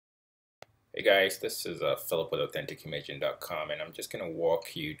Hey guys, this is Philip with AuthenticImaging.com, and I'm just going to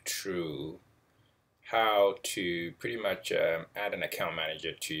walk you through how to pretty much add an account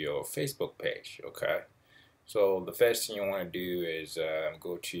manager to your Facebook page. Okay, so the first thing you want to do is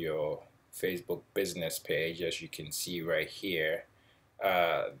go to your Facebook business page. As you can see right here,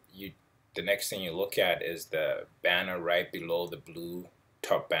 you the next thing you look at is the banner right below the blue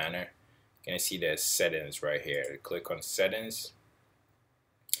top banner. You're going to see there's settings right here. Click on settings.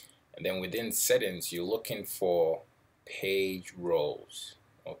 And then within settings, you're looking for page roles.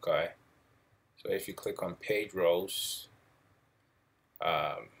 Okay. So if you click on page roles,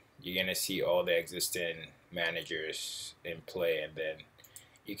 you're going to see all the existing managers in play. And then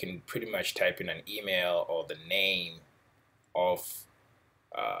you can pretty much type in an email or the name of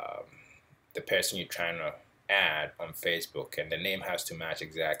um, the person you're trying to add on Facebook. And the name has to match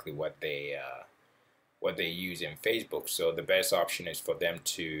exactly what they use in Facebook. So the best option is for them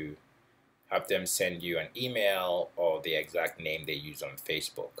to have them send you an email or the exact name they use on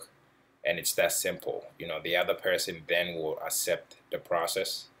Facebook. And it's that simple. The other person then will accept the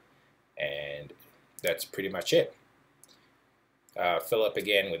process, and that's pretty much it. Philip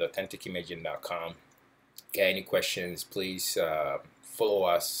again with AuthenticImaging.com. Get any questions, please follow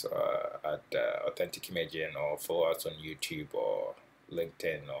us at Authentic Imaging, or follow us on YouTube or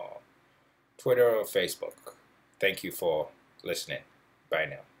LinkedIn or Twitter or Facebook. Thank you for listening. Bye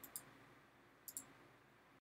now.